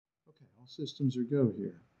All systems are go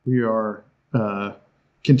here. We are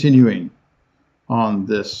continuing on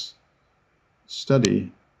this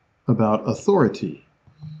study about authority.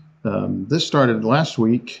 This started last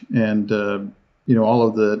week, and all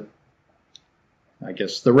of the, I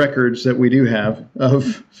guess, the records that we do have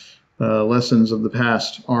of lessons of the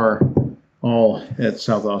past are all at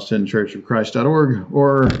southaustinchurchofchrist.org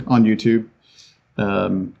or on YouTube.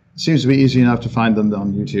 Seems to be easy enough to find them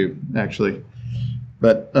on YouTube, actually.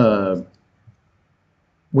 But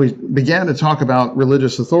we began to talk about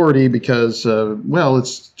religious authority because,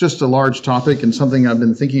 it's just a large topic and something I've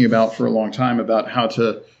been thinking about for a long time, about how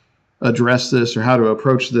to address this or how to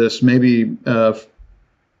approach this, maybe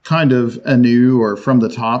kind of anew or from the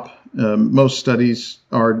top. Most studies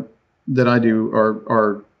that I do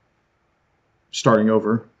are starting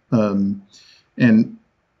over, and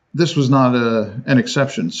this was not an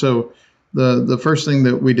exception. So the first thing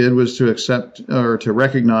that we did was to accept or to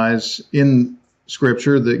recognize in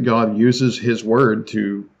Scripture that God uses His Word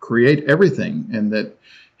to create everything, and that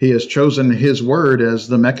He has chosen His Word as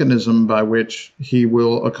the mechanism by which He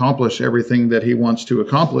will accomplish everything that He wants to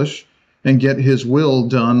accomplish and get His will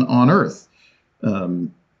done on earth. We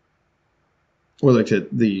looked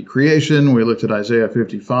at the creation, we looked at Isaiah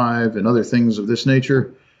 55 and other things of this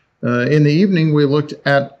nature. In the evening, we looked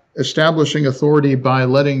at establishing authority by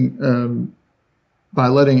letting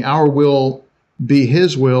our will be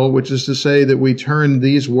His will, which is to say that we turn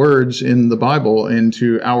these words in the Bible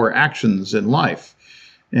into our actions in life.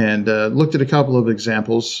 And looked at a couple of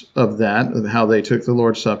examples of that, of how they took the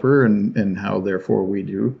Lord's Supper and how therefore we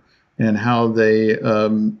do, and how they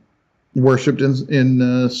worshipped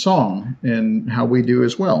in song and how we do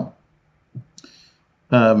as well.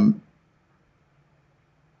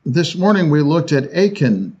 This morning we looked at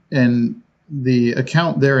Achan and the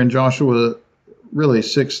account there in Joshua, really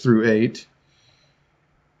 6 through 8,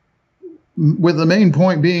 with the main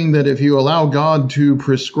point being that if you allow God to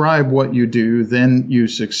prescribe what you do, then you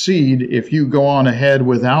succeed. If you go on ahead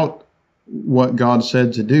without what God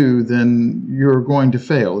said to do, then you're going to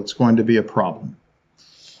fail. It's going to be a problem.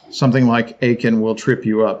 Something like Achan will trip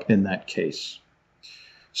you up in that case.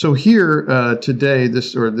 So here today,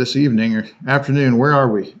 this evening or afternoon, where are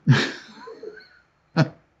we?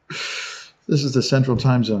 This is the Central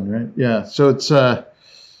Time Zone, right? Yeah. So it's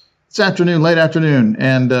afternoon, late afternoon,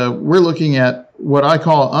 and we're looking at what I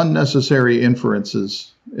call unnecessary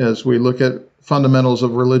inferences as we look at fundamentals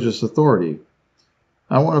of religious authority.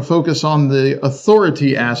 I want to focus on the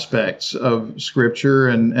authority aspects of Scripture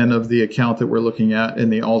and of the account that we're looking at in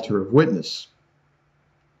the altar of witness.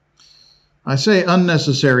 I say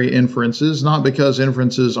unnecessary inferences, not because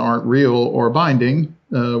inferences aren't real or binding,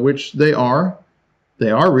 which they are. They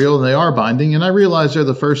are real and they are binding, and I realize they're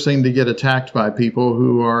the first thing to get attacked by people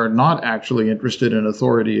who are not actually interested in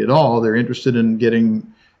authority at all. They're interested in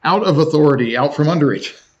getting out of authority, out from under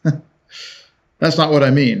it. That's not what I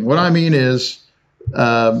mean. What I mean is,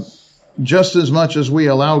 just as much as we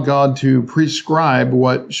allow God to prescribe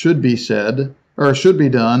what should be said or should be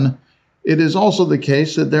done, it is also the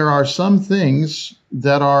case that there are some things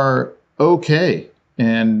that are okay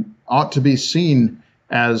and ought to be seen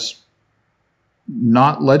as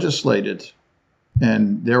not legislated.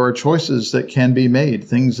 And there are choices that can be made,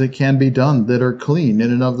 things that can be done that are clean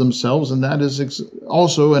in and of themselves, and that is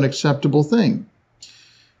also an acceptable thing.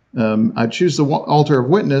 I choose the altar of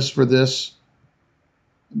witness for this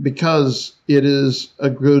because it is a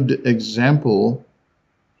good example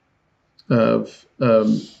of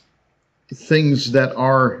things that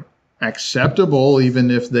are acceptable,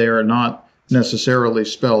 even if they are not necessarily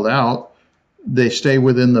spelled out. They stay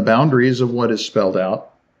within the boundaries of what is spelled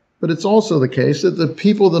out. But it's also the case that the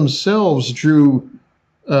people themselves tried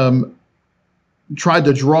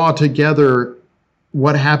to draw together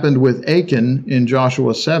what happened with Achan in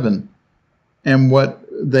Joshua 7 and what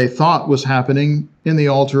they thought was happening in the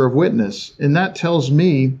altar of witness. And that tells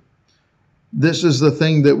me this is the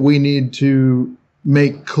thing that we need to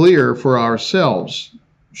make clear for ourselves.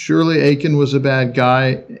 Surely Achan was a bad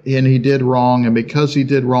guy and he did wrong, and because he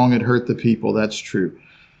did wrong, it hurt the people. That's true.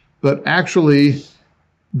 But actually,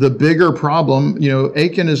 the bigger problem,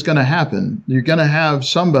 Achan is going to happen. You're going to have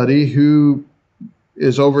somebody who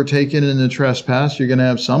is overtaken in a trespass. You're going to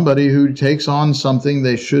have somebody who takes on something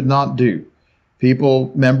they should not do.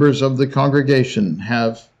 People, members of the congregation,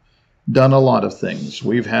 have done a lot of things.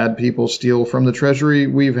 We've had people steal from the treasury.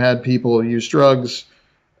 We've had people use drugs.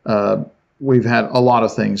 We've had a lot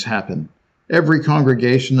of things happen. Every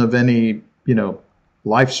congregation of any,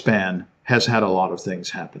 lifespan has had a lot of things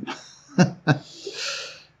happen.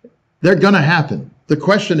 They're going to happen. The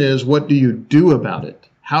question is, what do you do about it?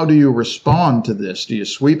 how do you respond to this? Do you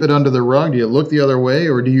sweep it under the rug? Do you look the other way?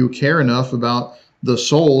 Or do you care enough about the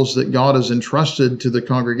souls that God has entrusted to the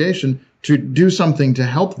congregation to do something to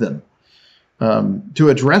help them, to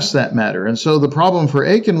address that matter? And so the problem for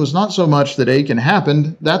Achan was not so much that Achan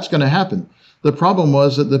happened. That's going to happen. The problem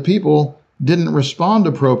was that the people didn't respond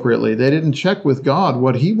appropriately. They didn't check with God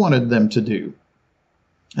what he wanted them to do.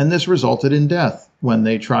 And this resulted in death when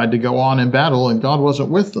they tried to go on in battle and God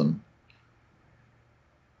wasn't with them.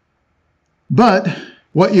 But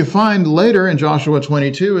what you find later in Joshua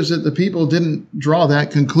 22 is that the people didn't draw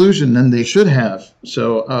that conclusion, and they should have.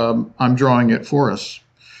 So I'm drawing it for us.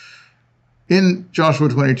 In Joshua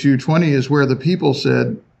 22:20 is where the people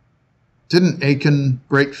said, "Didn't Achan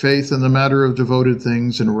break faith in the matter of devoted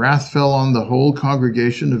things, and wrath fell on the whole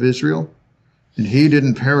congregation of Israel? And he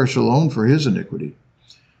didn't perish alone for his iniquity."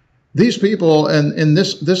 These people, and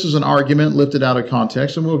this is an argument lifted out of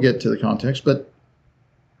context, and we'll get to the context, but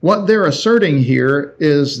what they're asserting here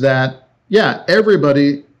is that, yeah,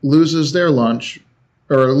 everybody loses their lunch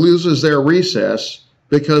or loses their recess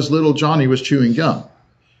because little Johnny was chewing gum.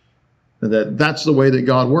 That's the way that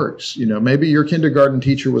God works. You know, maybe your kindergarten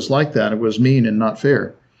teacher was like that. It was mean and not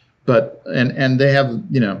fair. But, and they have,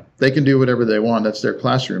 you know, they can do whatever they want. That's their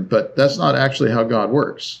classroom. But that's not actually how God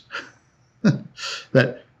works.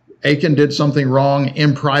 That Achan did something wrong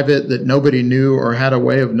in private that nobody knew or had a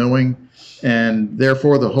way of knowing, and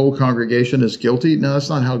therefore the whole congregation is guilty. No, that's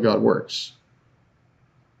not how God works.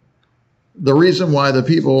 The reason why the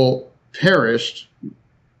people perished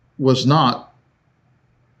was not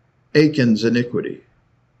Achan's iniquity.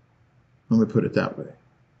 Let me put it that way.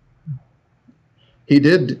 He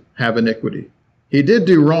did have iniquity. He did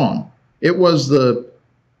do wrong. It was the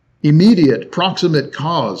immediate, proximate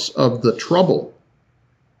cause of the trouble.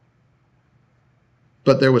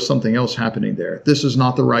 But there was something else happening there. This is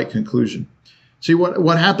not the right conclusion. See,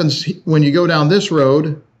 what happens when you go down this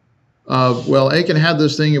road of, well, Achan had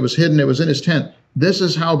this thing, it was hidden, it was in his tent. This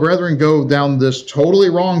is how brethren go down this totally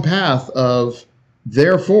wrong path of,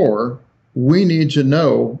 therefore, we need to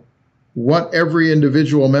know what every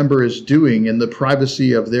individual member is doing in the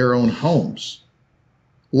privacy of their own homes,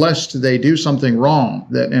 lest they do something wrong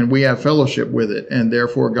and we have fellowship with it, and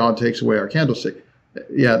therefore God takes away our candlestick.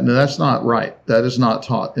 Yeah, no, that's not right. That is not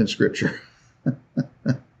taught in Scripture.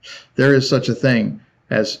 There is such a thing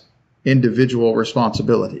as individual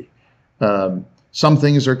responsibility. Some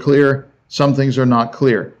things are clear, some things are not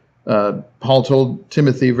clear. Paul told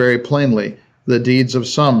Timothy very plainly, the deeds of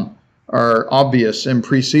some are obvious and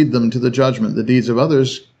precede them to the judgment. The deeds of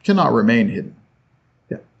others cannot remain hidden.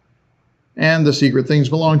 Yeah. And the secret things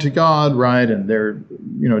belong to God, right? And they're,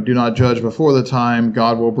 do not judge before the time.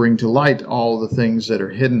 God will bring to light all the things that are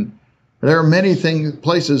hidden. There are many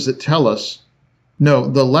places that tell us, no,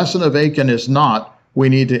 the lesson of Achan is not, we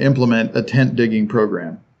need to implement a tent digging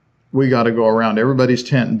program. We got to go around everybody's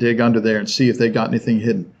tent and dig under there and see if they got anything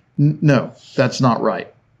hidden. No, that's not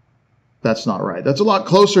right. That's not right. That's a lot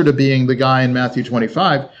closer to being the guy in Matthew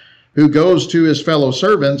 25 who goes to his fellow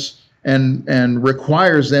servants and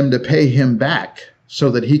requires them to pay him back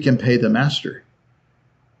so that he can pay the master.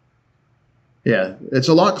 Yeah, it's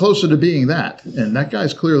a lot closer to being that. And that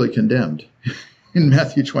guy's clearly condemned in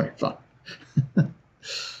Matthew 25.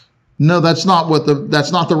 No, that's not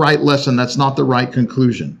the right lesson. That's not the right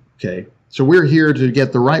conclusion. Okay, so we're here to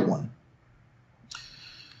get the right one.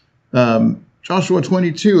 Joshua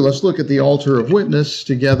 22, let's look at the altar of witness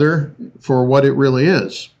together for what it really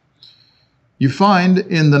is. You find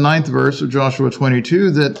in the 9th verse of Joshua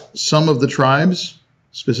 22 that some of the tribes,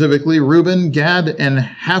 specifically Reuben, Gad, and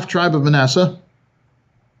half tribe of Manasseh,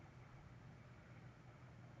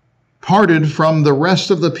 parted from the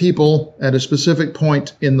rest of the people at a specific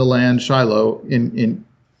point in the land, Shiloh, in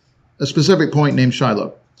a specific point named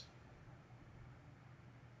Shiloh.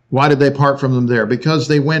 Why did they part from them there? Because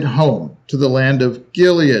they went home to the land of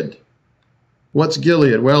Gilead. What's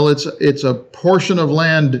Gilead? Well, it's a portion of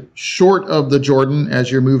land short of the Jordan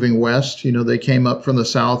as you're moving west. They came up from the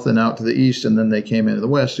south and out to the east, and then they came into the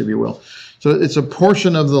west, if you will. So it's a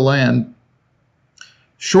portion of the land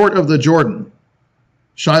short of the Jordan.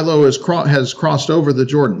 Shiloh has crossed over the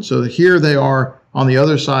Jordan. So here they are on the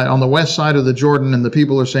other side, on the west side of the Jordan, and the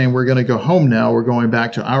people are saying, we're going to go home now. We're going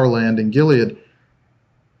back to our land in Gilead.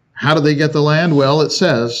 How do they get the land? Well, it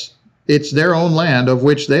says it's their own land of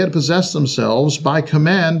which they had possessed themselves by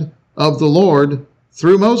command of the Lord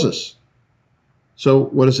through Moses. So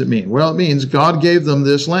what does it mean? Well, it means God gave them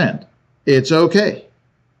this land. It's okay.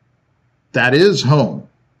 That is home,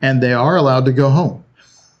 and they are allowed to go home.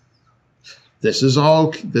 This is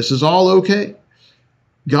all okay.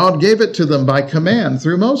 God gave it to them by command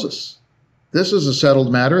through Moses. This is a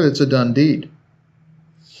settled matter. It's a done deed.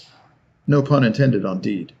 No pun intended on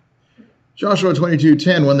deed. Joshua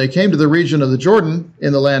 22:10, when they came to the region of the Jordan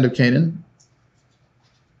in the land of Canaan,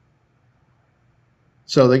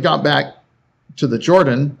 so they got back to the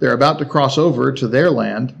Jordan, they're about to cross over to their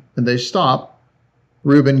land, and they stop.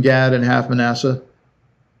 Reuben, Gad, and half Manasseh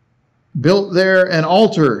built there an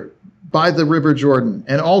altar by the river Jordan,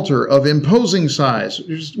 an altar of imposing size,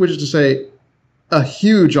 which is to say, a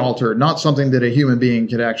huge altar, not something that a human being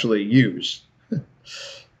could actually use.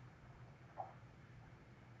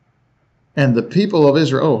 And the people of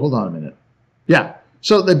Israel, oh, hold on a minute. Yeah,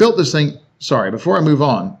 so they built this thing. Sorry, before I move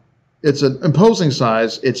on, it's an imposing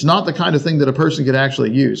size. It's not the kind of thing that a person could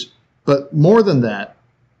actually use. But more than that,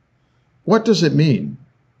 what does it mean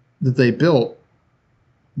that they built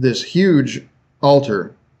this huge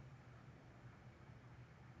altar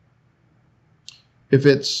if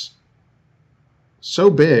it's so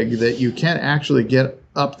big that you can't actually get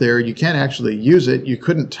up there, you can't actually use it, you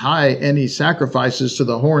couldn't tie any sacrifices to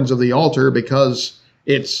the horns of the altar because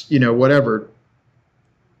it's, whatever,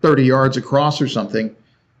 30 yards across or something?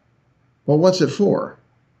 Well, what's it for?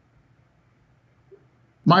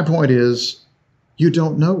 My point is, you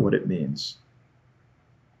don't know what it means.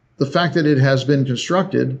 The fact that it has been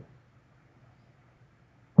constructed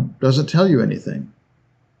doesn't tell you anything.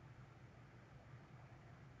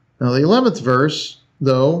 Now, the 11th verse,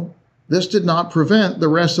 though, this did not prevent the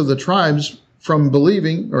rest of the tribes from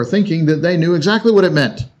believing or thinking that they knew exactly what it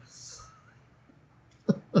meant.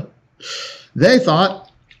 They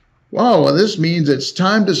thought, wow, well, this means it's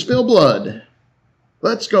time to spill blood.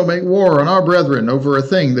 Let's go make war on our brethren over a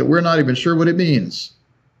thing that we're not even sure what it means.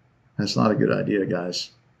 That's not a good idea,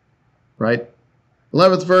 guys. Right?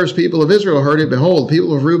 11th verse, people of Israel heard it. Behold,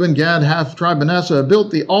 people of Reuben, Gad, half tribe Manasseh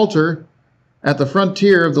built the altar at the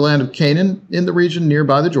frontier of the land of Canaan in the region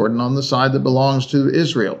nearby the Jordan on the side that belongs to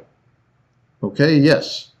Israel. Okay,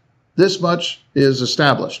 yes, this much is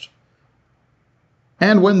established.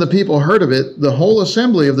 And when the people heard of it, the whole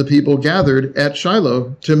assembly of the people gathered at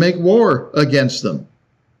Shiloh to make war against them.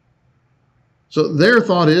 So their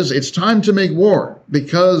thought is, it's time to make war.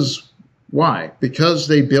 Because, why? Because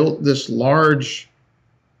they built this large,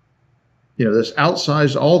 this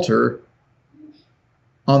outsized altar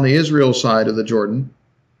on the Israel side of the Jordan.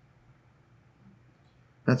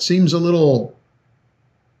 That seems a little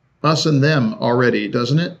us and them already,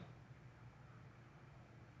 doesn't it?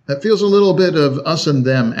 That feels a little bit of us and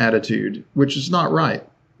them attitude, which is not right.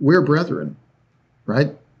 We're brethren,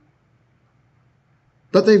 right?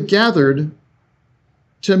 But they've gathered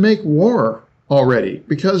to make war already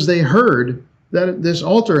because they heard that this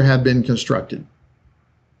altar had been constructed.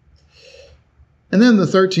 And then the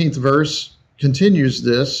 13th verse continues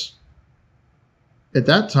this. At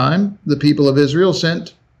that time, the people of Israel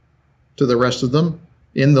sent to the rest of them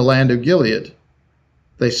in the land of Gilead.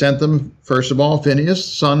 They sent them, first of all, Phinehas,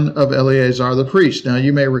 son of Eleazar the priest. Now,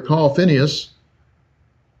 you may recall Phinehas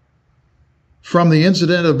from the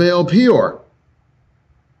incident of Baal Peor.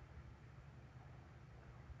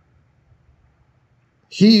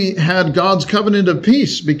 He had God's covenant of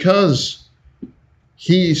peace because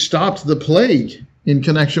he stopped the plague in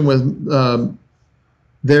connection with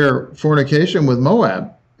their fornication with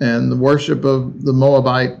Moab and the worship of the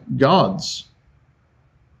Moabite gods.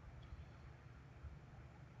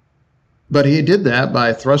 But he did that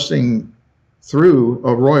by thrusting through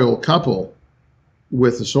a royal couple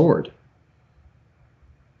with a sword.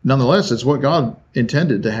 Nonetheless, it's what God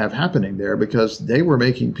intended to have happening there because they were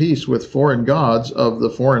making peace with foreign gods of the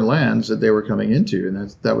foreign lands that they were coming into.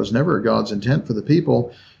 And that was never God's intent for the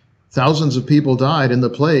people. Thousands of people died in the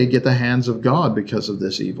plague at the hands of God because of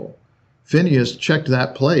this evil. Phinehas checked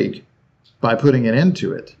that plague by putting an end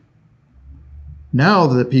to it. Now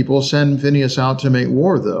the people send Phinehas out to make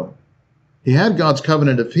war, though. He had God's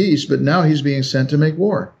covenant of peace, but now he's being sent to make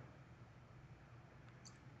war.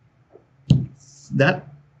 That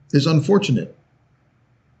is unfortunate.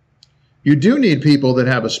 You do need people that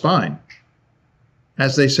have a spine.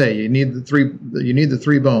 As they say, you need the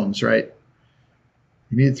three bones, right?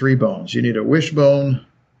 You need 3 bones. You need a wishbone,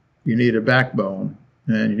 you need a backbone,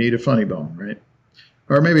 and you need a funny bone, right?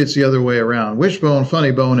 Or maybe it's the other way around. Wishbone,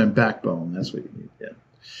 funny bone, and backbone. That's what you need, yeah.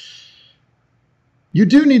 You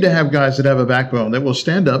do need to have guys that have a backbone that will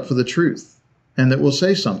stand up for the truth and that will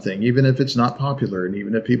say something, even if it's not popular and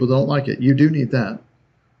even if people don't like it. You do need that.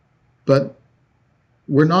 But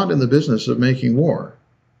we're not in the business of making war.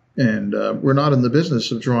 And we're not in the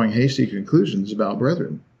business of drawing hasty conclusions about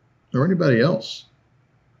brethren or anybody else.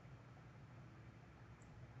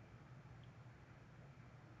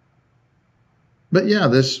 But yeah,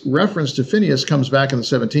 this reference to Phinehas comes back in the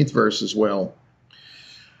 17th verse as well.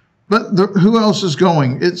 But who else is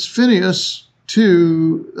going? It's Phinehas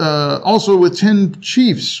also with 10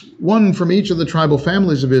 chiefs, one from each of the tribal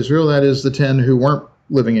families of Israel, that is the 10 who weren't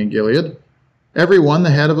living in Gilead, every one the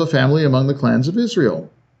head of a family among the clans of Israel.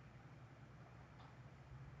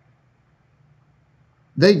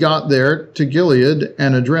 They got there to Gilead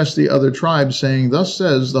and addressed the other tribes, saying, "Thus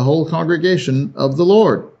says the whole congregation of the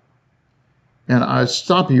Lord." And I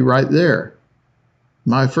stop you right there.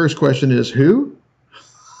 My first question is, who?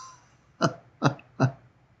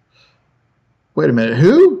 Wait a minute,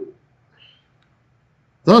 who?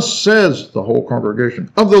 Thus says the whole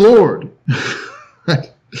congregation of the Lord.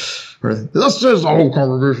 Or, thus says the whole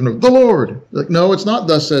congregation of the Lord. Like, no, it's not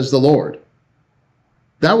thus says the Lord.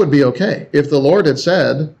 That would be okay. If the Lord had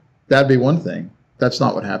said, that'd be one thing. That's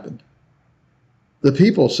not what happened. The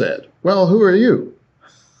people said, well, who are you?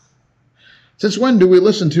 Since when do we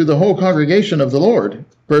listen to the whole congregation of the Lord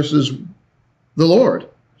versus the Lord?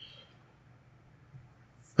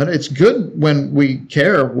 And it's good when we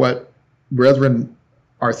care what brethren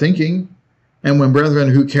are thinking, and when brethren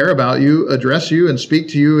who care about you address you and speak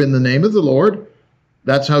to you in the name of the Lord.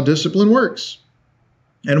 That's how discipline works.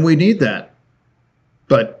 And we need that.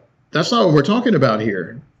 But that's not what we're talking about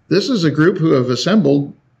here. This is a group who have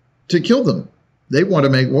assembled to kill them. They want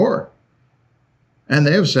to make war. And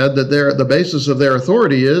they have said that the basis of their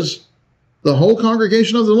authority is the whole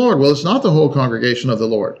congregation of the Lord. Well, it's not the whole congregation of the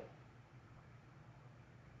Lord.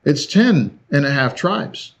 It's 10.5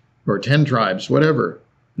 tribes, or 10 tribes, whatever,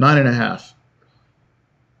 9.5.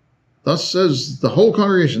 Thus says the whole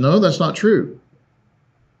congregation. No, that's not true.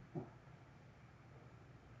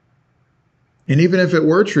 And even if it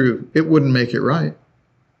were true, it wouldn't make it right.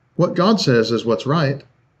 What God says is what's right,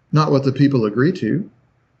 not what the people agree to.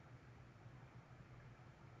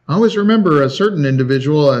 I always remember a certain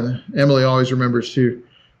individual, and Emily always remembers too,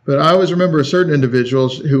 but I always remember a certain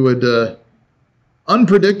individuals who would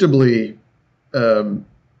unpredictably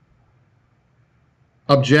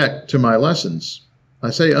object to my lessons. I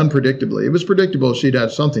say unpredictably. It was predictable she'd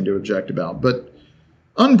have something to object about, but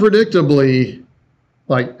unpredictably,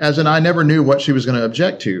 like, as in I never knew what she was going to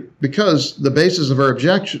object to, because the basis of her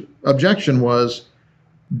objection was,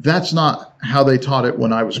 that's not how they taught it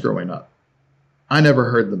when I was growing up. I never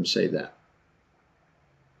heard them say that.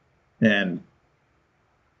 And,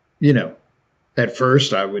 you know, at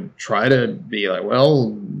first I would try to be like,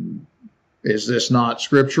 well, is this not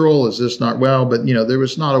scriptural? Is this not, well, but, you know, there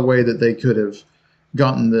was not a way that they could have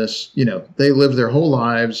gotten this, you know, they lived their whole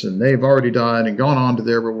lives and they've already died and gone on to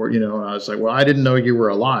their reward, you know, and I was like, well, I didn't know you were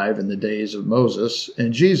alive in the days of Moses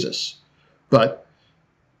and Jesus. But,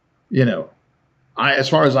 you know, as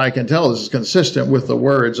far as I can tell, this is consistent with the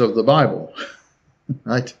words of the Bible.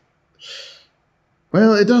 Right?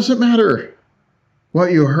 Well, it doesn't matter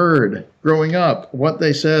what you heard growing up, what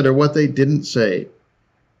they said or what they didn't say.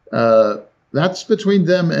 That's between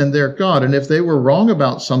them and their God. And if they were wrong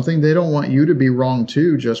about something, they don't want you to be wrong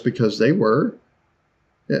too, just because they were.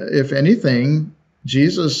 If anything,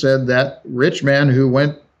 Jesus said that rich man who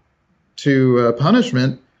went to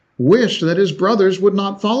punishment wished that his brothers would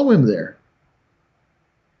not follow him there.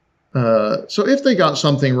 So if they got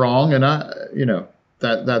something wrong, and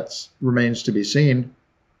that remains to be seen,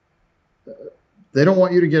 they don't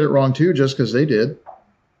want you to get it wrong too, just because they did.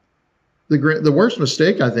 The worst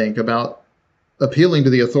mistake, I think, about appealing to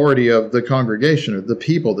the authority of the congregation, of the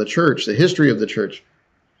people, the church, the history of the church.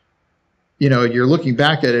 You know, you're looking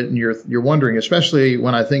back at it and you're wondering, especially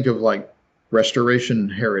when I think of like restoration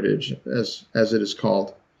heritage, as it is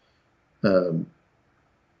called.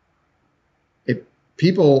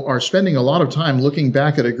 People are spending a lot of time looking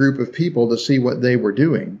back at a group of people to see what they were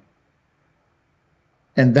doing.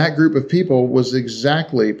 And that group of people was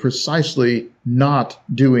precisely not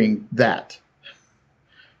doing that.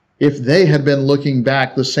 If they had been looking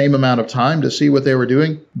back the same amount of time to see what they were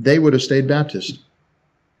doing, they would have stayed Baptist.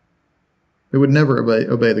 They would never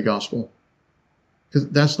obey the gospel. Because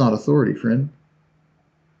that's not authority, friend.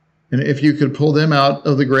 And if you could pull them out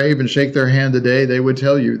of the grave and shake their hand today, they would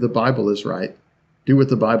tell you the Bible is right. Do what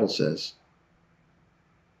the Bible says.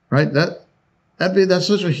 Right? That's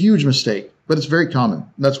such a huge mistake, but it's very common.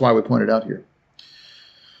 That's why we point it out here.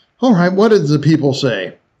 All right, what did the people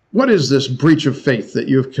say? What is this breach of faith that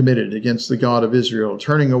you have committed against the God of Israel,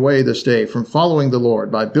 turning away this day from following the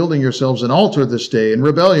Lord by building yourselves an altar this day in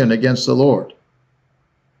rebellion against the Lord?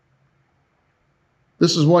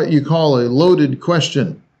 This is what you call a loaded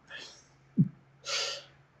question.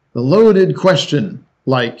 The loaded question,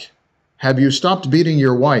 like, have you stopped beating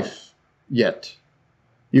your wife yet?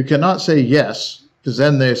 You cannot say yes Because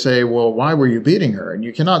then they say, well, why were you beating her? And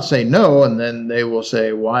you cannot say no, and then they will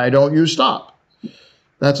say, why don't you stop?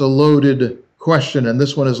 That's a loaded question, and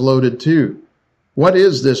this one is loaded too. What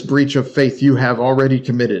is this breach of faith you have already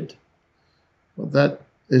committed? Well,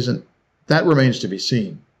 that remains to be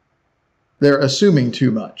seen. They're assuming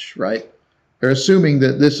too much, right? They're assuming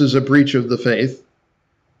that this is a breach of the faith.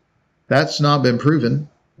 That's not been proven.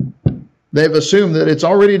 They've assumed that it's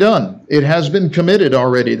already done. It has been committed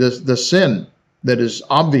already. The sin that is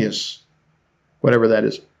obvious, whatever that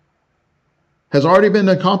is, has already been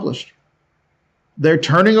accomplished. They're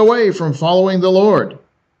turning away from following the Lord.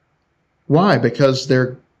 Why? Because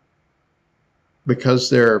they're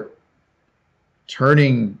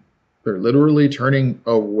literally turning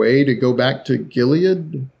away to go back to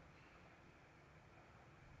Gilead.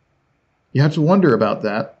 You have to wonder about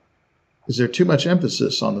that. Is there too much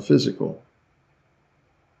emphasis on the physical?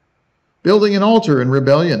 Building an altar in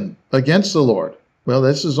rebellion against the Lord. Well,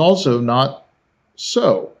 this is also not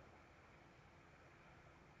so.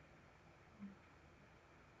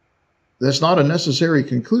 That's not a necessary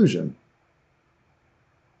conclusion.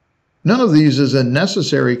 None of these is a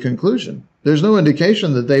necessary conclusion. There's no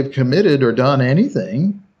indication that they've committed or done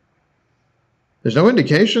anything. There's no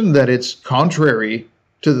indication that it's contrary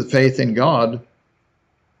to the faith in God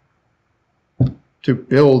to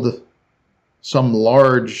build some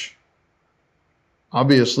large,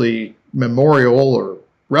 obviously memorial or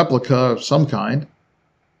replica of some kind.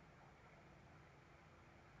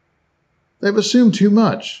 They've assumed too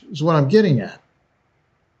much, is what I'm getting at.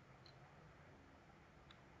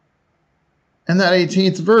 And that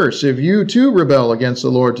 18th verse, if you too rebel against the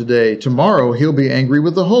Lord today, tomorrow he'll be angry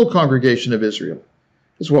with the whole congregation of Israel.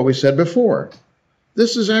 That's what we said before.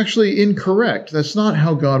 This is actually incorrect. That's not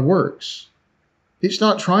how God works. He's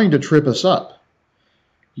not trying to trip us up.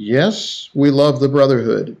 Yes, we love the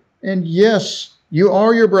brotherhood. And yes, you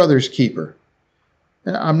are your brother's keeper.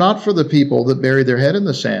 I'm not for the people that bury their head in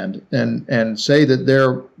the sand and say that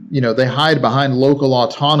they hide behind local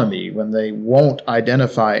autonomy when they won't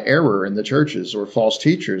identify error in the churches or false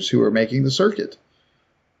teachers who are making the circuit.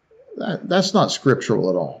 That's not scriptural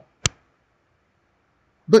at all.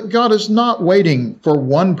 But God is not waiting for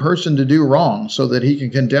one person to do wrong so that he can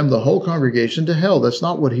condemn the whole congregation to hell. That's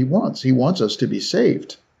not what he wants. He wants us to be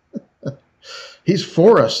saved. He's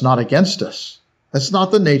for us, not against us. That's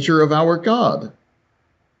not the nature of our God.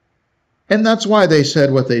 And that's why they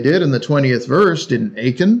said what they did in the 20th verse. Didn't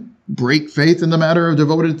Achan break faith in the matter of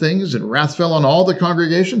devoted things, and wrath fell on all the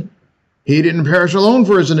congregation? He didn't perish alone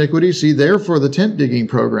for his iniquity. See, therefore the tent digging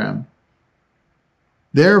program.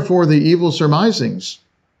 Therefore the evil surmisings.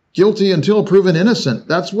 Guilty until proven innocent.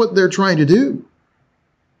 That's what they're trying to do.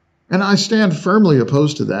 And I stand firmly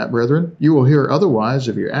opposed to that, brethren. You will hear otherwise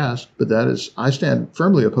if you're asked, but I stand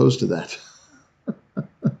firmly opposed to that.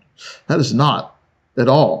 That is not at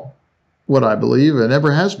all what I believe and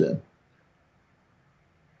ever has been.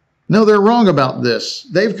 No, they're wrong about this.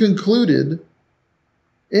 They've concluded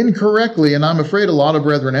incorrectly, and I'm afraid a lot of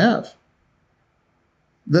brethren have,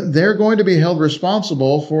 that they're going to be held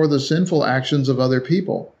responsible for the sinful actions of other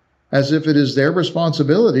people, as if it is their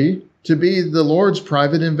responsibility to be the Lord's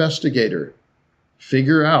private investigator,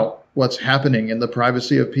 figure out what's happening in the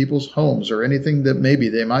privacy of people's homes or anything that maybe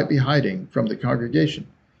they might be hiding from the congregation.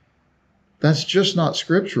 That's just not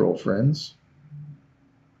scriptural, friends.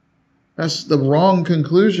 That's the wrong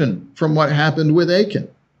conclusion from what happened with Achan.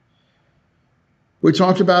 We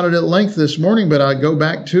talked about it at length this morning, but I go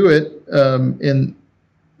back to it in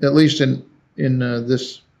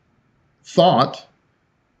this thought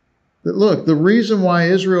that, look, the reason why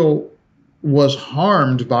Israel was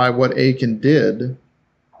harmed by what Achan did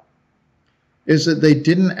is that they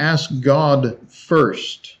didn't ask God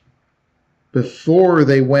first before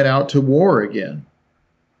they went out to war again.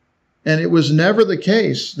 And it was never the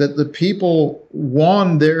case that the people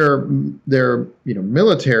won their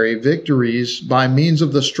military victories by means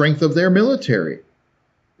of the strength of their military.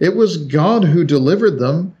 It was God who delivered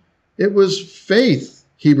them. It was faith,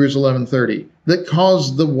 Hebrews 11:30, that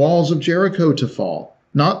caused the walls of Jericho to fall,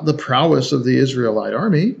 not the prowess of the Israelite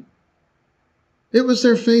army. It was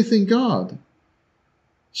their faith in God.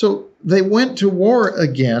 So they went to war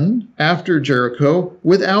again after Jericho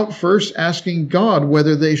without first asking God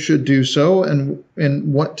whether they should do so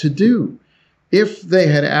and what to do. If they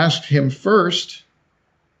had asked him first,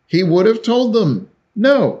 he would have told them,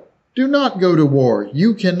 no, do not go to war.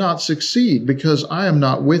 You cannot succeed because I am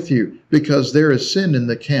not with you, because there is sin in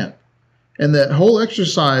the camp. And that whole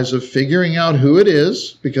exercise of figuring out who it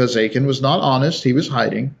is, because Achan was not honest, he was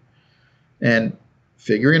hiding, and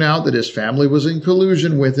figuring out that his family was in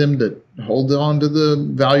collusion with him to hold on to the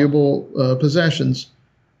valuable possessions.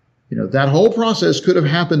 That whole process could have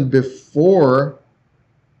happened before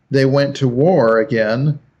they went to war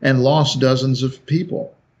again and lost dozens of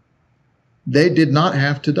people. They did not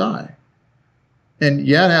have to die. And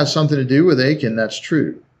yeah, it has something to do with Achan, that's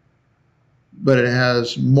true. But it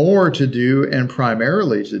has more to do, and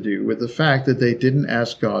primarily to do, with the fact that they didn't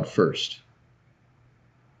ask God first.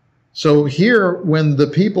 So here, when the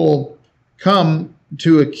people come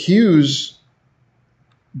to accuse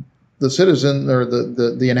the citizen or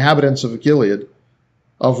the inhabitants of Gilead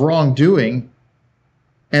of wrongdoing,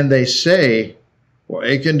 and they say, well,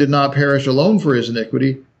 Achan did not perish alone for his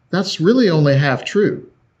iniquity, that's really only half true.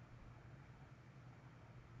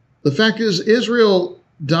 The fact is, Israel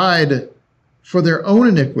died for their own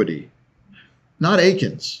iniquity, not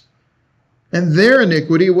Achan's. And their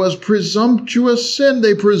iniquity was presumptuous sin.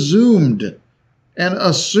 They presumed and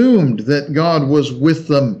assumed that God was with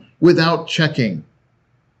them without checking.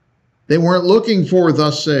 They weren't looking for,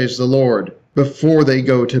 thus says the Lord, before they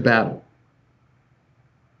go to battle.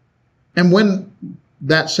 And when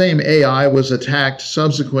that same Ai was attacked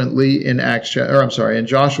subsequently in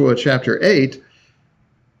Joshua chapter 8,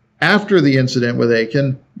 after the incident with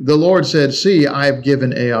Achan, the Lord said, see, I've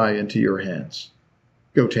given Ai into your hands.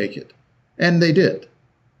 Go take it. And they did.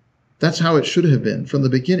 That's how it should have been from the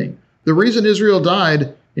beginning. The reason Israel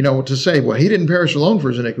died, to say, well, he didn't perish alone for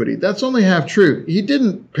his iniquity, that's only half true. He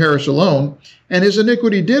didn't perish alone, and his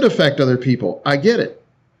iniquity did affect other people. I get it.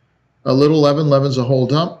 A little leaven leavens the whole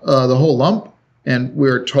lump, and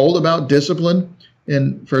we're told about discipline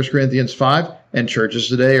in 1 Corinthians 5, and churches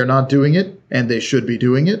today are not doing it, and they should be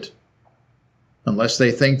doing it, unless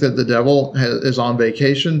they think that the devil is on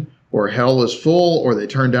vacation, or hell is full, or they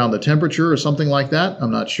turn down the temperature or something like that. I'm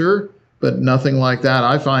not sure, but nothing like that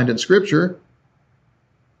I find in Scripture.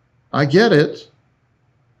 I get it.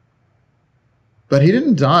 But he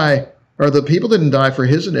didn't die, or the people didn't die for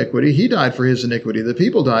his iniquity. He died for his iniquity. The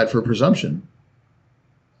people died for presumption.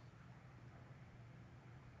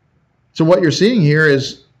 So what you're seeing here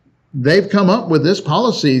is they've come up with this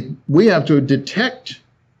policy. We have to detect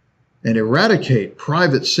and eradicate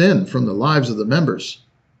private sin from the lives of the members.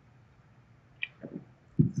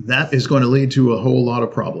 That is going to lead to a whole lot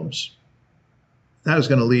of problems. That is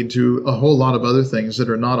going to lead to a whole lot of other things that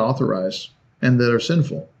are not authorized and that are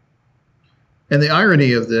sinful. And the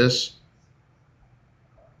irony of this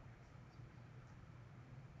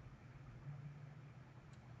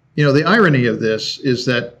is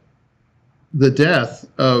that the death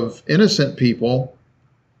of innocent people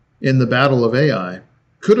in the battle of Ai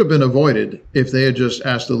could have been avoided if they had just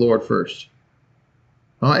asked the Lord first.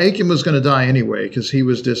 Achan was going to die anyway because he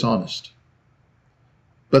was dishonest.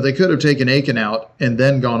 But they could have taken Achan out and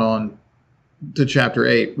then gone on to chapter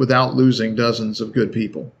 8 without losing dozens of good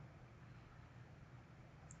people.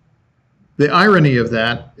 The irony of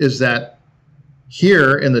that is that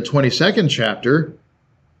here in the 22nd chapter,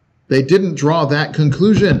 they didn't draw that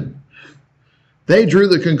conclusion. They drew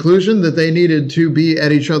the conclusion that they needed to be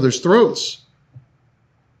at each other's throats.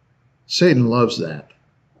 Satan loves that.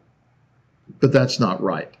 But that's not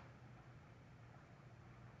right.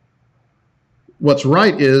 What's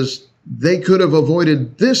right is they could have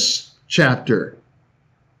avoided this chapter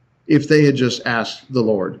if they had just asked the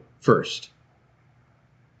Lord first.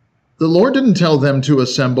 The Lord didn't tell them to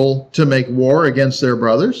assemble to make war against their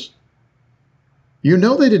brothers. They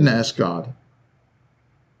didn't ask God.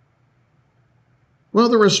 Well,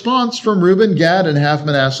 the response from Reuben, Gad, and half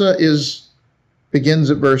Manasseh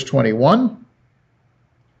begins at verse 21.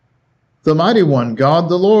 The mighty one, God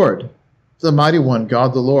the Lord. The mighty one,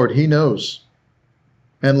 God the Lord, he knows.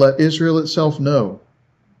 And let Israel itself know.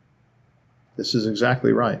 This is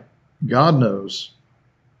exactly right. God knows.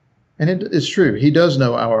 And it's true. He does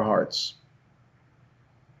know our hearts.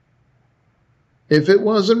 If it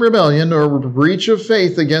was in rebellion or breach of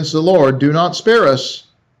faith against the Lord, do not spare us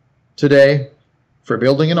today for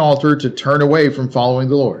building an altar to turn away from following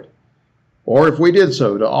the Lord. Or if we did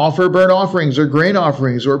so, to offer burnt offerings or grain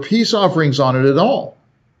offerings or peace offerings on it at all.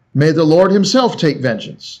 May the Lord himself take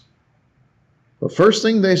vengeance. The first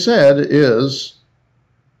thing they said is,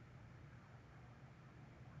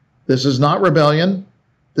 this is not rebellion,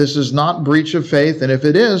 this is not breach of faith, and if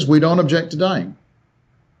it is, we don't object to dying.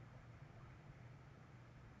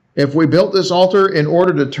 If we built this altar in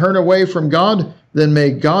order to turn away from God, then may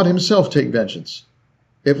God himself take vengeance.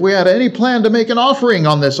 If we had any plan to make an offering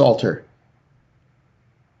on this altar,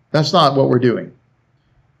 that's not what we're doing.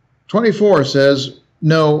 24 says,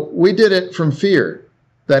 no, we did it from fear,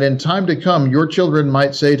 that in time to come your children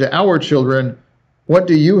might say to our children, What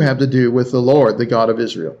do you have to do with the Lord, the God of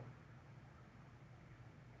Israel?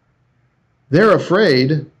 They're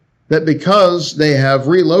afraid that because they have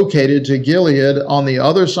relocated to Gilead on the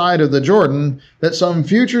other side of the Jordan, that some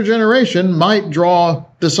future generation might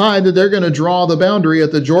decide that they're going to draw the boundary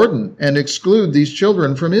at the Jordan and exclude these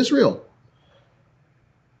children from Israel.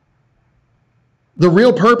 The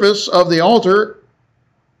real purpose of the altar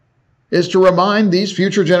is to remind these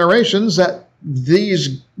future generations that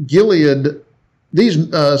these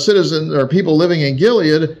citizens or people living in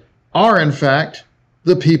Gilead are in fact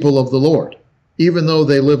the people of the Lord, even though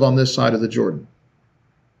they live on this side of the Jordan.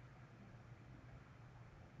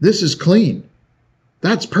 This is clean.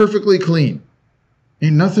 That's perfectly clean.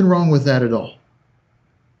 Ain't nothing wrong with that at all.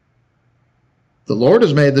 The Lord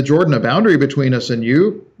has made the Jordan a boundary between us and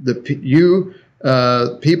you.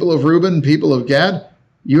 People of Reuben, people of Gad,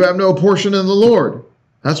 you have no portion in the Lord.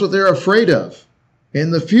 That's what they're afraid of.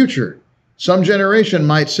 In the future, some generation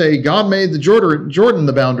might say, God made the Jordan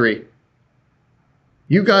the boundary.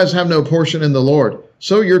 You guys have no portion in the Lord,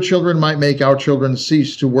 so your children might make our children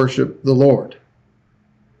cease to worship the Lord.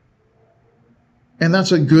 And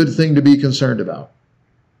that's a good thing to be concerned about.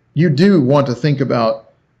 You do want to think about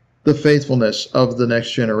the faithfulness of the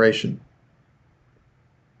next generation.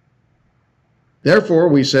 Therefore,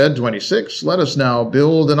 we said, 26, let us now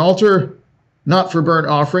build an altar, not for burnt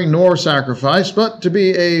offering nor sacrifice, but to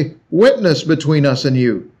be a witness between us and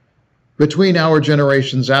you, between our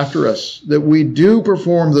generations after us, that we do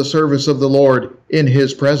perform the service of the Lord in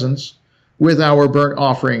his presence with our burnt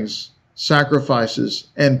offerings, sacrifices,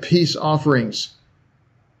 and peace offerings,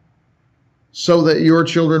 so that your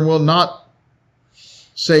children will not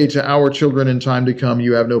say to our children in time to come,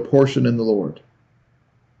 you have no portion in the Lord.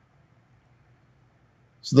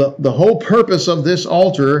 So the whole purpose of this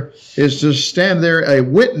altar is to stand there a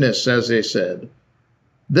witness, as they said.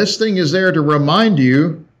 This thing is there to remind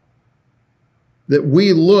you that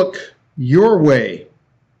we look your way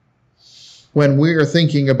when we are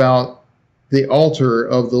thinking about the altar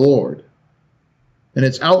of the Lord. And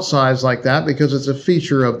it's outsized like that because it's a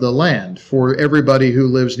feature of the land for everybody who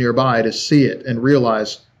lives nearby to see it and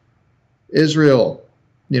realize Israel,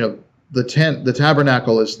 the tent, the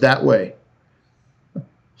tabernacle is that way.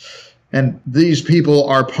 And these people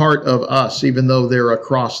are part of us, even though they're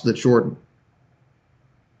across the Jordan.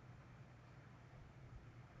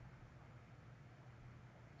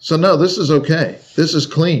 So no, this is okay. This is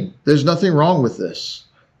clean. There's nothing wrong with this.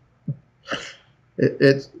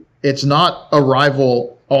 It's not a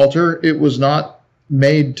rival altar. It was not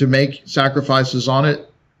made to make sacrifices on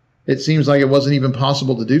it. It seems like it wasn't even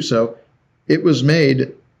possible to do so. It was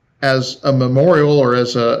made as a memorial or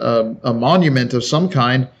as a monument of some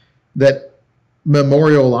kind that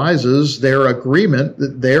memorializes their agreement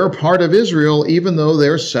that they're part of Israel, even though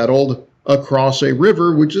they're settled across a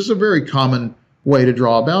river, which is a very common way to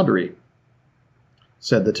draw a boundary,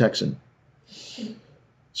 said the Texan.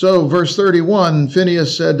 So verse 31,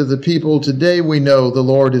 Phinehas said to the people, today we know the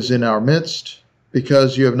Lord is in our midst,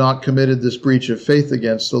 because you have not committed this breach of faith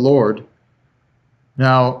against the Lord.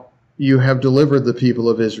 Now you have delivered the people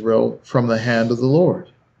of Israel from the hand of the Lord.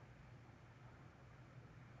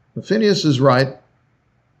 Phinehas is right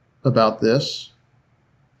about this.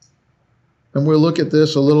 And we'll look at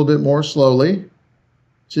this a little bit more slowly.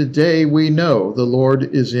 Today we know the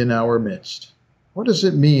Lord is in our midst. What does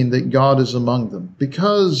it mean that God is among them?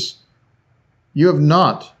 Because you have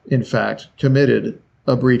not, in fact, committed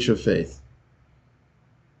a breach of faith.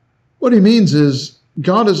 What he means is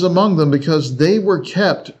God is among them because they were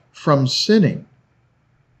kept from sinning.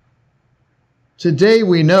 Today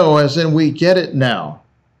we know, as in we get it now.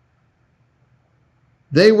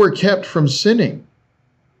 They were kept from sinning.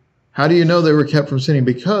 How do you know they were kept from sinning?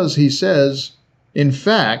 Because he says, in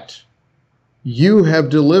fact, you have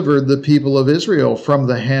delivered the people of Israel from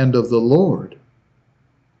the hand of the Lord.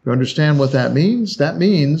 You understand what that means? That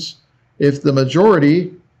means if the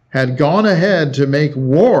majority had gone ahead to make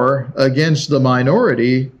war against the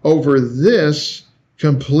minority over this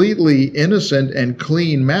completely innocent and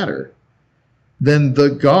clean matter, then the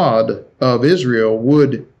God of Israel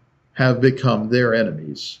would have become their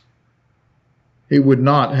enemies. He would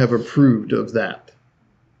not have approved of that.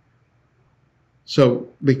 So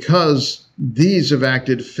because these have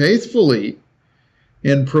acted faithfully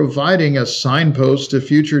in providing a signpost to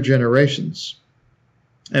future generations,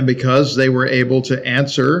 and because they were able to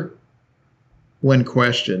answer when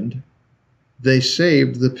questioned, they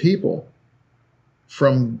saved the people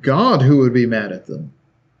from God, who would be mad at them.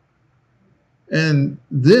 And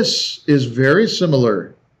this is very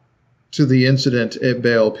similar to the incident at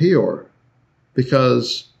Baal Peor,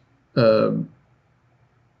 because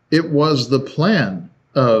It was the plan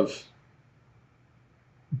of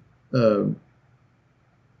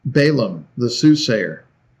Balaam, the soothsayer,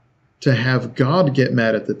 to have God get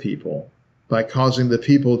mad at the people by causing the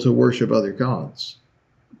people to worship other gods.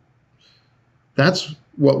 That's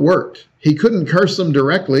what worked. He couldn't curse them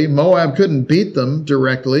directly. Moab couldn't beat them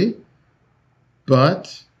directly.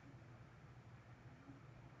 But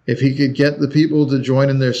if he could get the people to join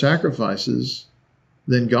in their sacrifices,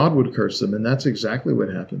 then God would curse them. And that's exactly what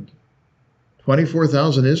happened.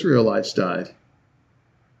 24,000 Israelites died.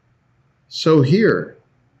 So here,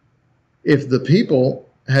 if the people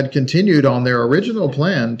had continued on their original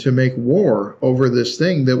plan to make war over this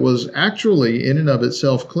thing that was actually in and of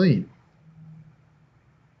itself clean,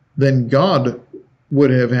 then God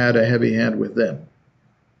would have had a heavy hand with them.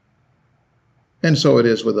 And so it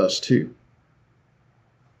is with us too.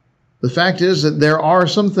 The fact is that there are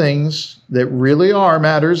some things that really are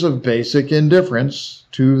matters of basic indifference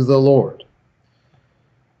to the Lord.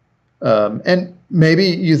 And maybe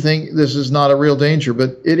you think this is not a real danger,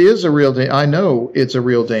 but it is a real danger. I know it's a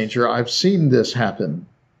real danger. I've seen this happen.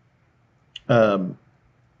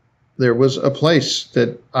 There was a place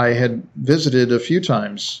that I had visited a few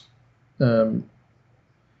times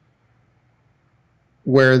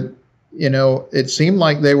where, it seemed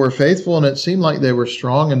like they were faithful and it seemed like they were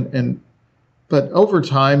strong. But over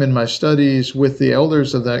time in my studies with the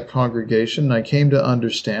elders of that congregation, I came to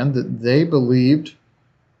understand that they believed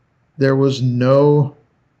there was no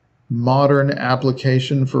modern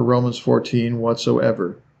application for Romans 14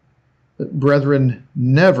 whatsoever. That brethren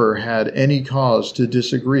never had any cause to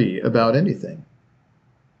disagree about anything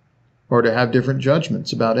or to have different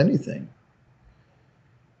judgments about anything.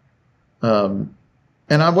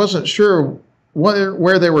 And I wasn't sure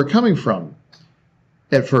where they were coming from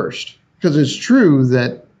at first, because it's true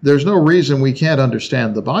that there's no reason we can't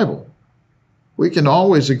understand the Bible. We can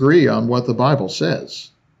always agree on what the Bible says,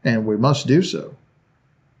 and we must do so.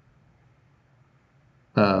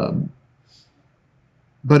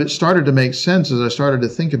 But it started to make sense as I started to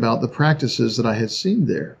think about the practices that I had seen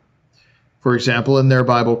there. For example, in their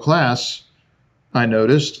Bible class, I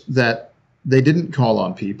noticed that they didn't call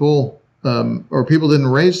on people, or people didn't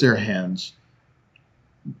raise their hands.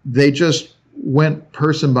 They just went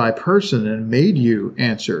person by person and made you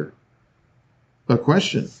answer a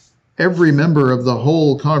question. Every member of the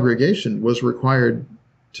whole congregation was required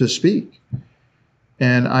to speak.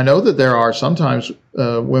 And I know that there are sometimes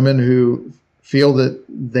women who feel that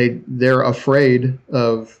they're afraid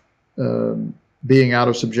of being out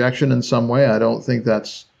of subjection in some way. I don't think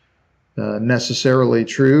that's necessarily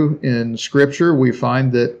true. In Scripture, we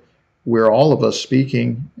find that we're all of us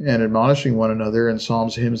speaking and admonishing one another in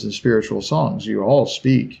psalms, hymns, and spiritual songs. You all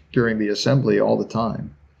speak during the assembly all the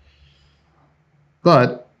time.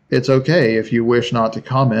 But it's okay if you wish not to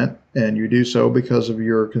comment, and you do so because of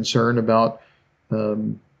your concern about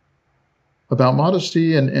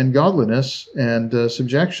modesty and godliness and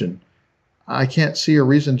subjection. I can't see a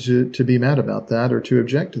reason to be mad about that or to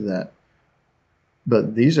object to that.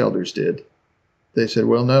 But these elders did. They said,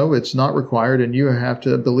 well, no, it's not required, and you have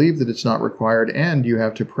to believe that it's not required, and you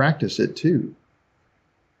have to practice it too.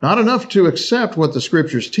 Not enough to accept what the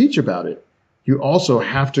Scriptures teach about it. You also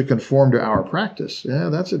have to conform to our practice. Yeah,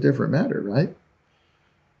 that's a different matter, right?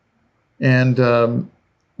 And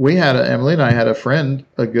Emily and I had a friend,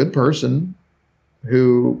 a good person,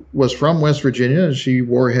 who was from West Virginia, and she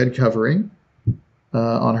wore a head covering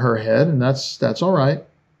on her head, and that's all right.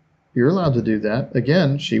 You're allowed to do that.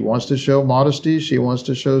 Again, she wants to show modesty. She wants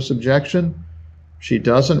to show subjection. She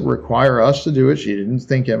doesn't require us to do it. She didn't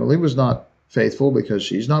think Emily was not faithful because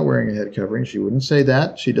she's not wearing a head covering. She wouldn't say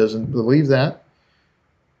that. She doesn't believe that.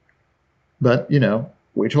 But,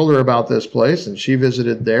 we told her about this place, and she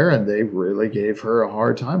visited there, and they really gave her a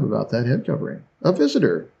hard time about that head covering. A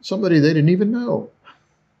visitor, somebody they didn't even know.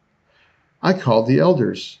 I called the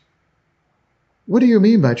elders. What do you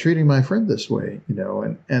mean by treating my friend this way?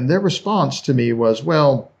 And their response to me was,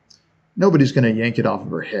 well, nobody's going to yank it off of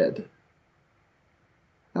her head.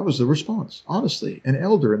 That was the response, honestly, an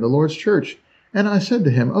elder in the Lord's church. And I said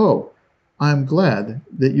to him, oh, I'm glad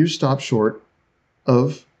that you stopped short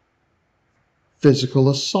of physical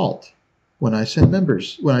assault when I send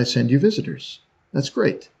you visitors. That's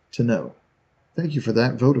great to know. Thank you for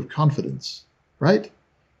that vote of confidence, right?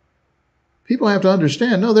 People have to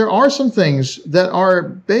understand, no, there are some things that are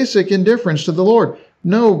basic indifference to the Lord.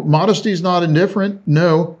 No, modesty is not indifferent.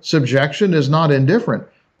 No, subjection is not indifferent.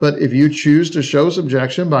 But if you choose to show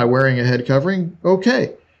subjection by wearing a head covering,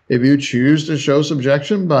 okay. If you choose to show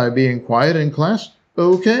subjection by being quiet in class,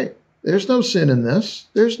 okay. There's no sin in this.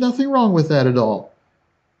 There's nothing wrong with that at all.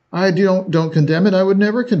 I don't condemn it. I would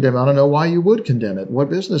never condemn it. I don't know why you would condemn it. What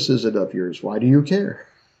business is it of yours? Why do you care?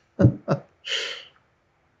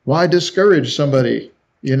 Why discourage somebody,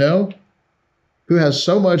 who has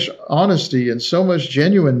so much honesty and so much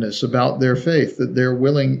genuineness about their faith that they're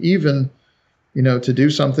willing even, to do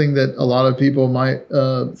something that a lot of people might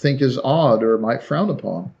think is odd or might frown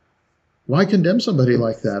upon? Why condemn somebody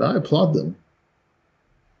like that? I applaud them.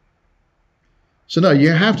 So no,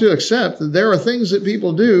 you have to accept that there are things that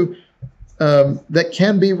people do that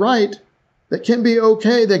can be right, that can be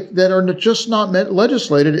okay, that are just not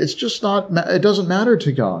legislated. It's just not, it doesn't matter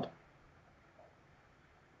to God.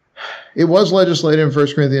 It was legislated in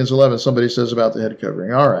 1 Corinthians 11, somebody says about the head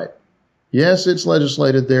covering. All right. Yes, it's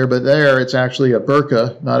legislated there, but there it's actually a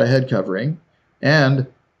burqa, not a head covering. And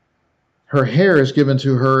her hair is given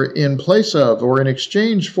to her in place of or in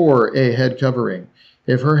exchange for a head covering.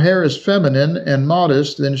 If her hair is feminine and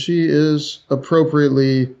modest, then she is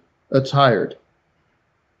appropriately attired.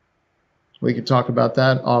 We can talk about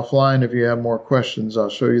that offline. If you have more questions, I'll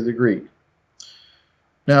show you the Greek.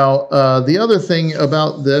 Now, the other thing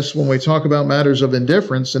about this, when we talk about matters of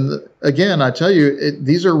indifference, and again, I tell you,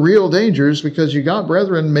 these are real dangers because you got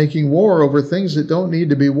brethren making war over things that don't need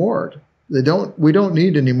to be warred. We don't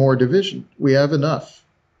need any more division. We have enough.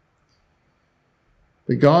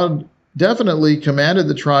 But God definitely commanded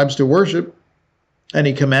the tribes to worship, and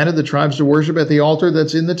he commanded the tribes to worship at the altar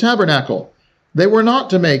that's in the tabernacle. They were not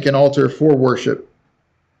to make an altar for worship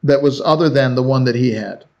that was other than the one that he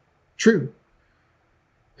had. True.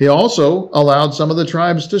 He also allowed some of the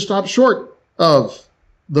tribes to stop short of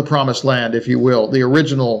the promised land, if you will, the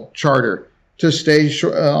original charter, to stay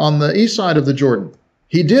on the east side of the Jordan.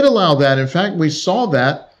 He did allow that. In fact, we saw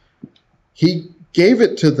that he gave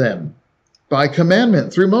it to them by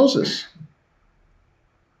commandment through Moses.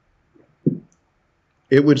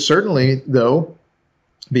 It would certainly, though,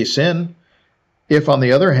 be sin if, on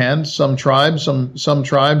the other hand, some tribes,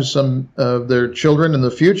 some of their children in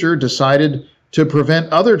the future decided to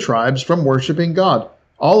prevent other tribes from worshiping God.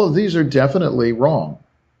 All of these are definitely wrong.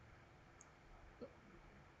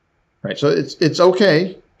 Right? So it's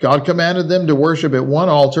okay. God commanded them to worship at one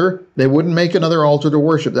altar. They wouldn't make another altar to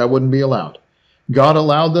worship. That wouldn't be allowed. God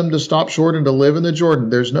allowed them to stop short and to live in the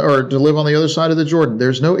Jordan. Or to live on the other side of the Jordan.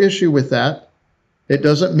 There's no issue with that. It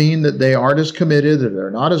doesn't mean that they aren't as committed, that they're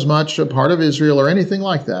not as much a part of Israel or anything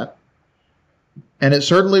like that. And it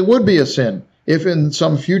certainly would be a sin if in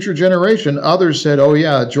some future generation others said, oh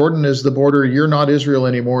yeah, Jordan is the border, you're not Israel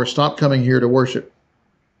anymore, stop coming here to worship.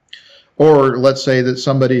 Or let's say that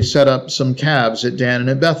somebody set up some calves at Dan and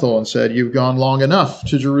at Bethel and said, you've gone long enough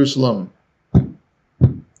to Jerusalem.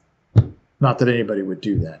 Not that anybody would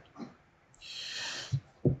do that.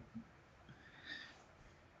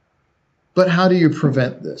 But how do you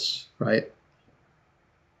prevent this, right?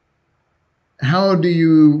 How do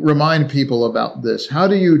you remind people about this? How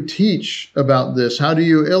do you teach about this? How do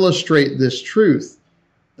you illustrate this truth?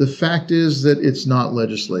 The fact is that it's not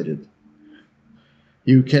legislated.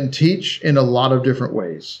 You can teach in a lot of different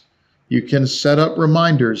ways. You can set up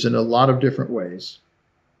reminders in a lot of different ways.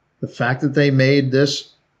 The fact that they made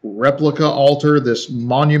this replica altar, this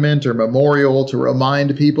monument or memorial to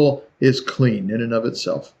remind people is clean in and of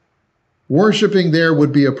itself. Worshipping there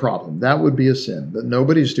would be a problem. That would be a sin, but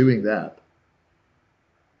nobody's doing that.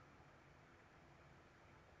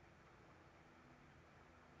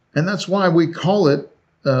 And that's why we call it,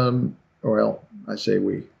 well, I say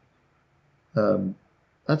we,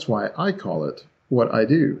 that's why I call it what I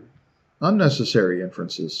do, unnecessary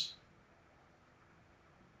inferences.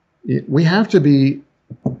 We have to be,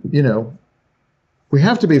 we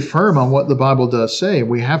have to be firm on what the Bible does say.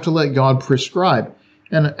 We have to let God prescribe.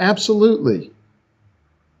 And absolutely,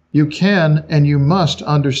 you can and you must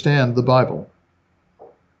understand the Bible.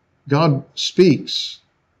 God speaks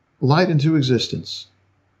light into existence.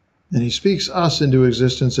 And he speaks us into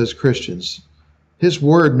existence as Christians. His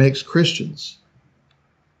word makes Christians.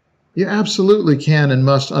 You absolutely can and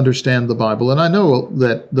must understand the Bible. And I know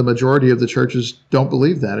that the majority of the churches don't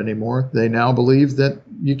believe that anymore. They now believe that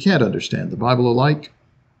you can't understand the Bible alike.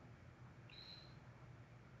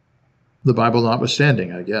 The Bible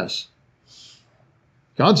notwithstanding, I guess.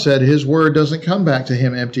 God said his word doesn't come back to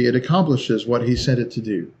him empty. It accomplishes what he sent it to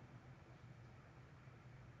do.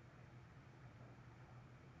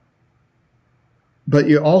 But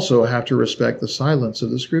you also have to respect the silence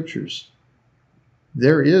of the scriptures.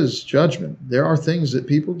 There is judgment. There are things that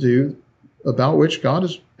people do about which God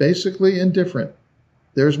is basically indifferent.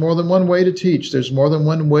 There's more than one way to teach. There's more than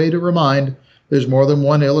one way to remind. There's more than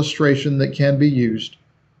one illustration that can be used.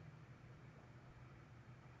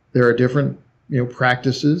 There are different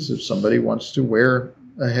practices. If somebody wants to wear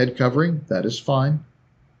a head covering, that is fine.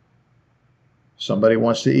 Somebody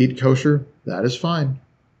wants to eat kosher, that is fine.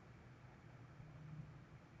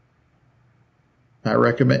 I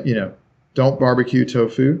recommend, don't barbecue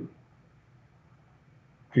tofu.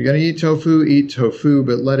 If you're going to eat tofu,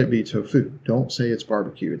 but let it be tofu. Don't say it's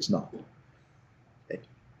barbecue. It's not. Okay.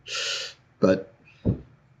 But,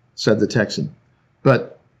 said the Texan.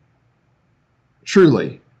 But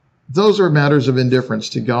truly, those are matters of indifference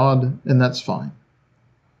to God, and that's fine.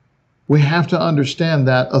 We have to understand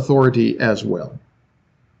that authority as well.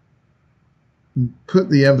 Put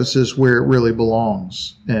the emphasis where it really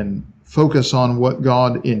belongs and focus on what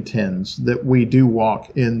God intends, that we do walk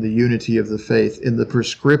in the unity of the faith, in the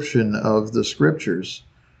prescription of the scriptures,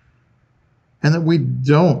 and that we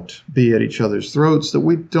don't be at each other's throats, that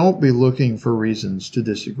we don't be looking for reasons to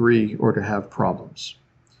disagree or to have problems.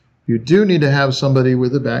 You do need to have somebody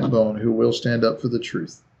with a backbone who will stand up for the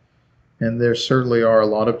truth. And there certainly are a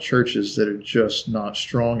lot of churches that are just not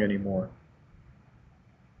strong anymore.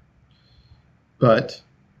 But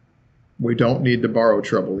we don't need to borrow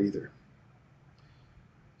trouble either.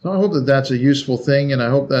 So I hope that that's a useful thing, and I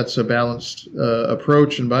hope that's a balanced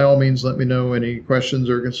approach. And by all means, let me know any questions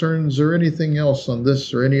or concerns or anything else on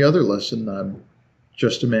this or any other lesson. I'm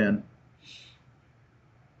just a man.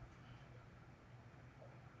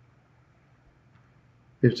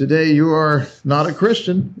 If today you are not a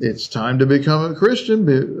Christian, it's time to become a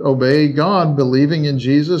Christian. Obey God, believing in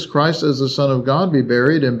Jesus Christ as the Son of God, be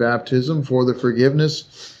buried in baptism for the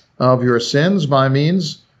forgiveness of your sins by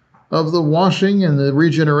means of the washing and the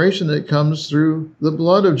regeneration that comes through the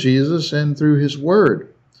blood of Jesus and through his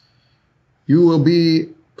word. You will be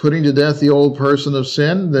putting to death the old person of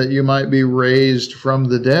sin, that you might be raised from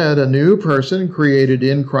the dead, a new person created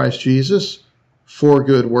in Christ Jesus for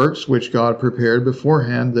good works, which God prepared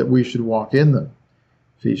beforehand that we should walk in them.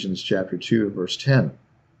 Ephesians chapter 2, verse 10.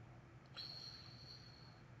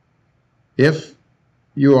 If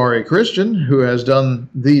you are a Christian who has done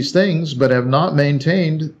these things but have not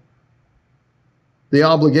maintained the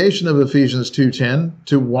obligation of Ephesians 2:10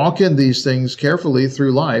 to walk in these things carefully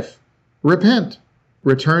through life, repent,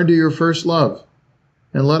 return to your first love,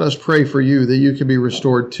 and let us pray for you that you can be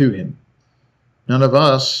restored to him. None of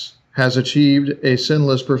us has achieved a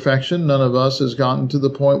sinless perfection. None of us has gotten to the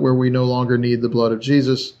point where we no longer need the blood of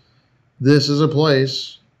Jesus. This is a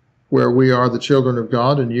place where we are the children of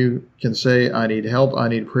God, and you can say, I need help, I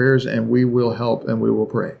need prayers, and we will help and we will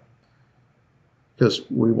pray. Because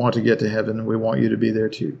we want to get to heaven, and we want you to be there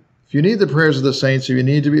too. If you need the prayers of the saints, if you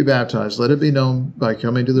need to be baptized, let it be known by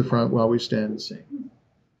coming to the front while we stand and sing.